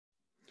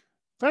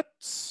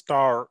Let's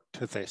start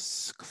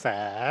this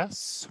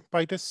class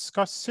by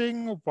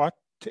discussing what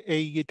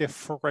a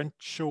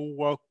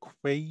differential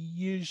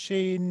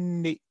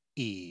equation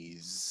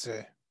is.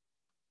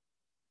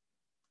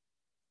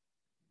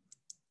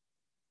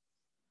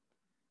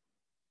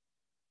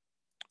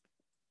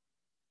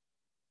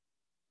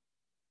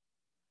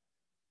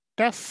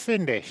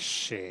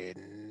 Definition.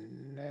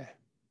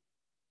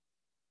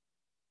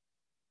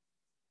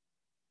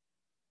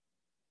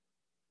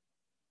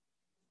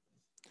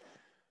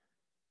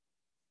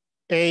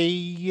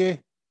 A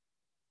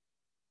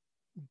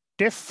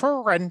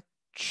differential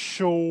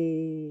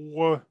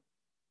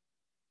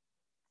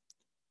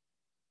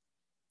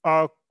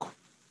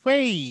equation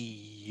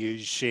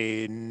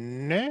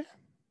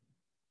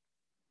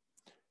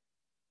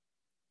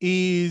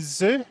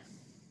is,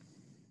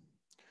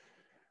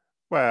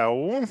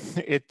 well,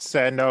 it's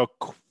an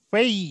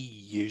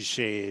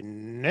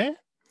equation,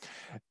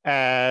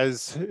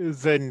 as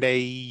the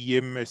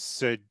name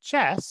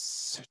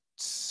suggests,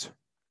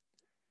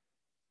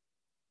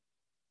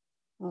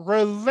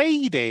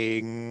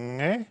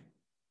 relating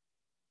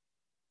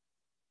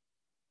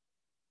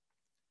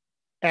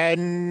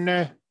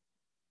an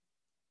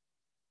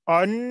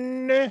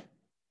unknown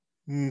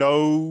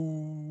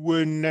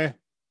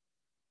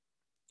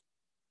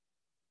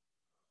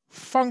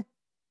function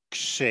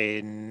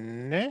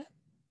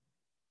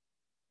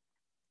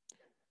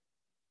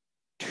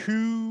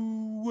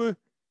to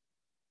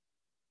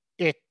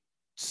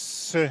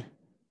its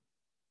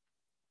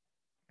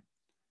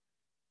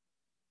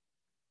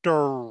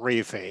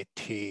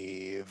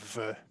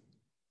derivative.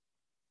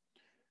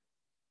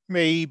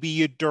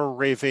 Maybe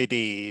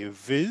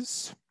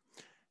derivatives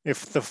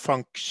if the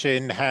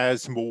function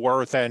has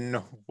more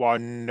than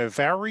one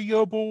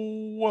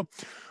variable,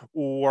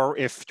 or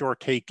if you're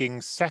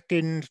taking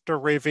second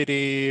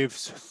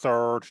derivatives,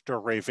 third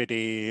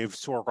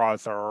derivatives, or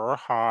other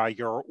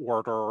higher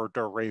order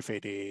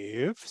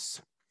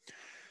derivatives.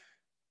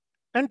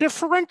 And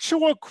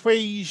differential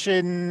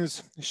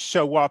equations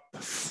show up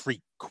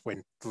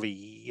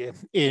frequently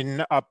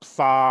in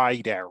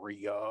applied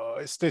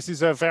areas. This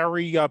is a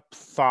very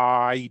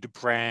applied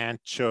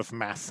branch of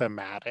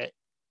mathematics.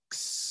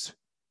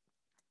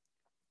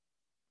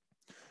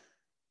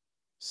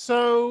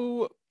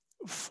 So,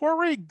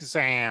 for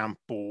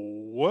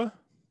example,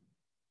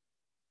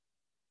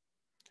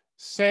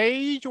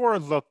 say you're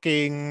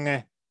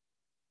looking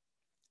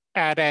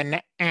at an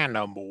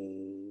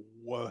animal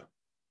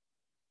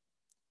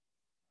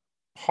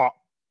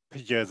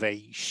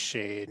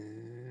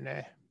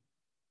population.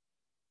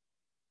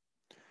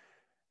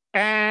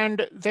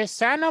 And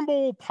this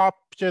animal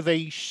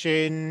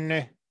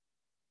population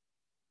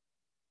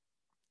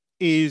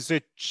is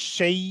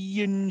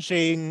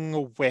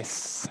changing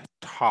with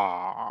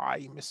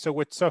time. So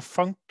it's a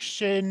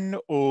function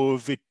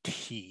of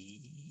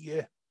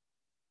t.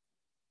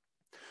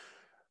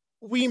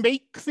 We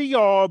make the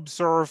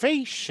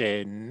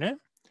observation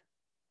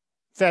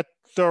that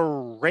the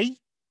rate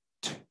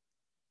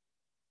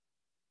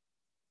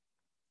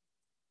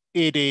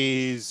it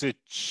is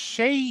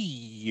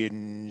changing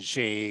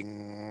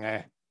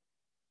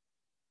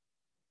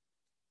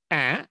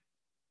at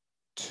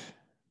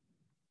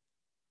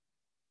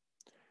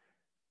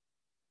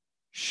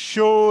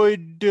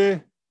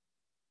should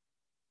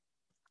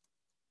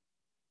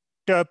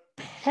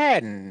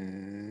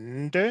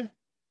depend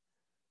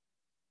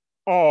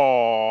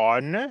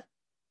on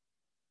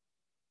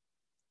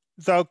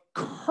the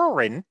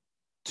current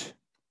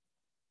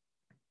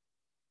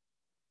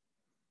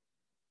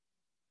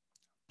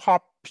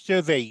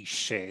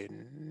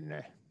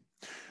population.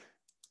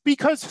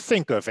 Because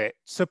think of it,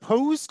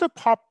 suppose the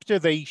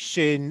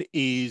population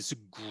is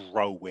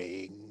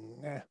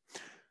growing.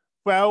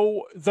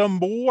 Well, the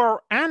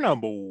more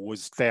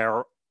animals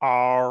there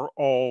are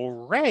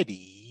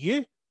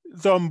already,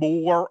 the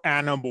more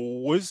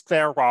animals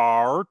there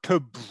are to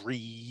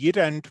breed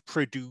and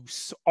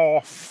produce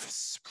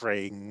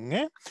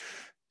offspring.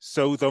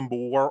 So the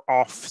more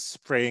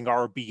offspring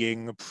are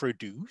being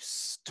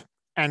produced,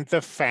 and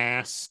the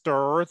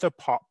faster the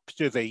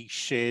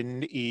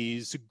population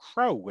is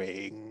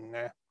growing.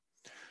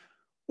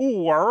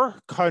 Or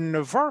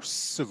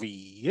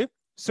conversely,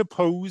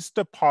 suppose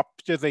the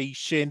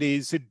population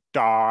is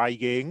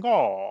dying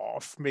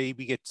off.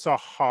 Maybe it's a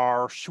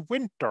harsh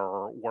winter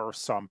or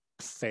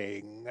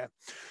something.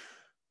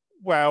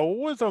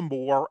 Well, the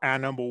more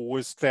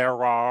animals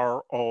there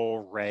are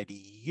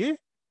already,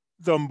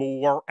 the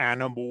more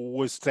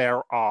animals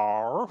there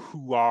are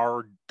who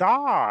are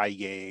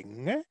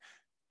dying,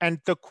 and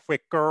the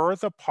quicker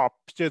the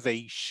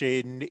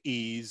population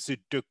is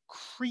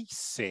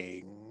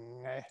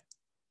decreasing.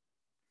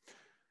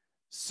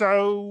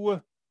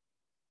 So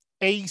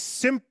a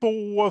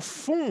simple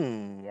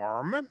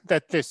form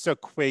that this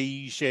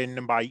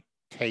equation might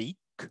take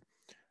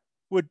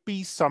would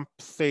be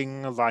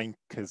something like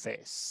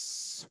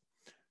this.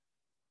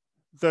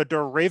 The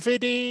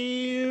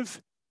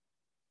derivative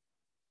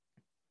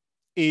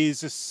is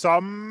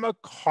some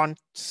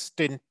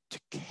constant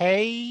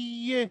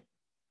k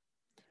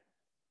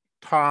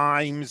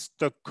times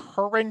the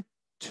current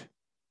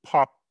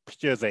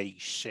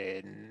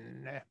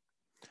population,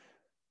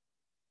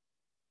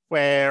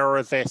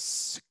 where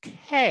this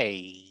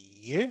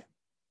K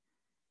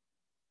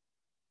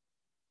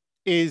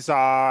is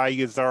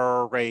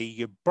either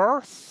a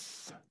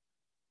birth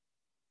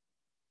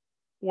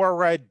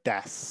or a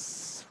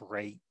death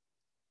rate.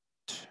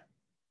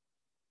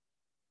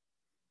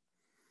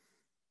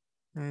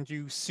 And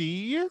you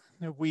see,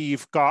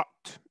 we've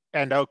got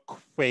an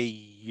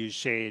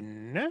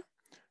equation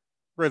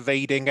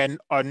relating an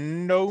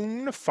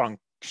unknown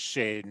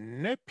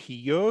function,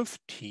 p of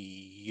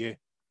t,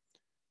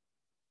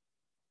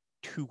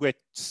 to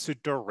its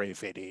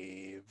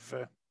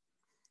derivative.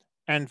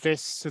 And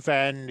this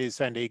then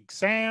is an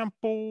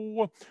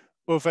example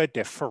of a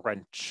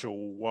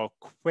differential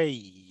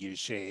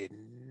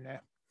equation.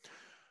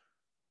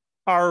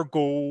 Our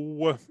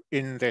goal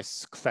in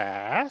this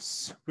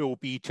class will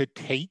be to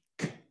take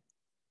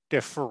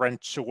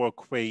differential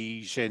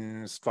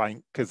equations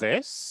like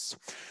this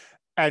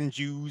and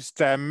use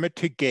them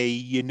to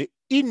gain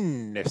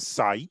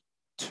insight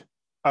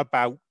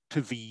about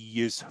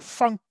these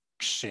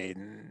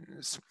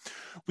functions.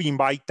 We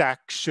might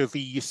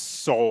actually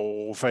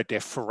solve a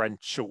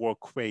differential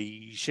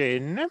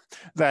equation.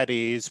 That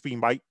is, we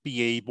might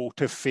be able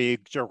to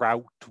figure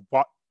out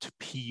what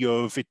p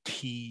of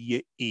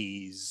t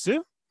is,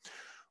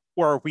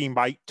 or we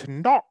might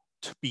not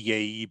be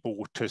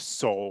able to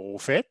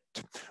solve it,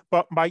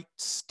 but might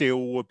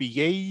still be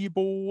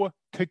able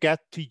to get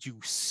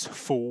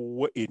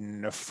useful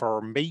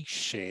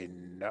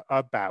information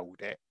about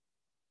it.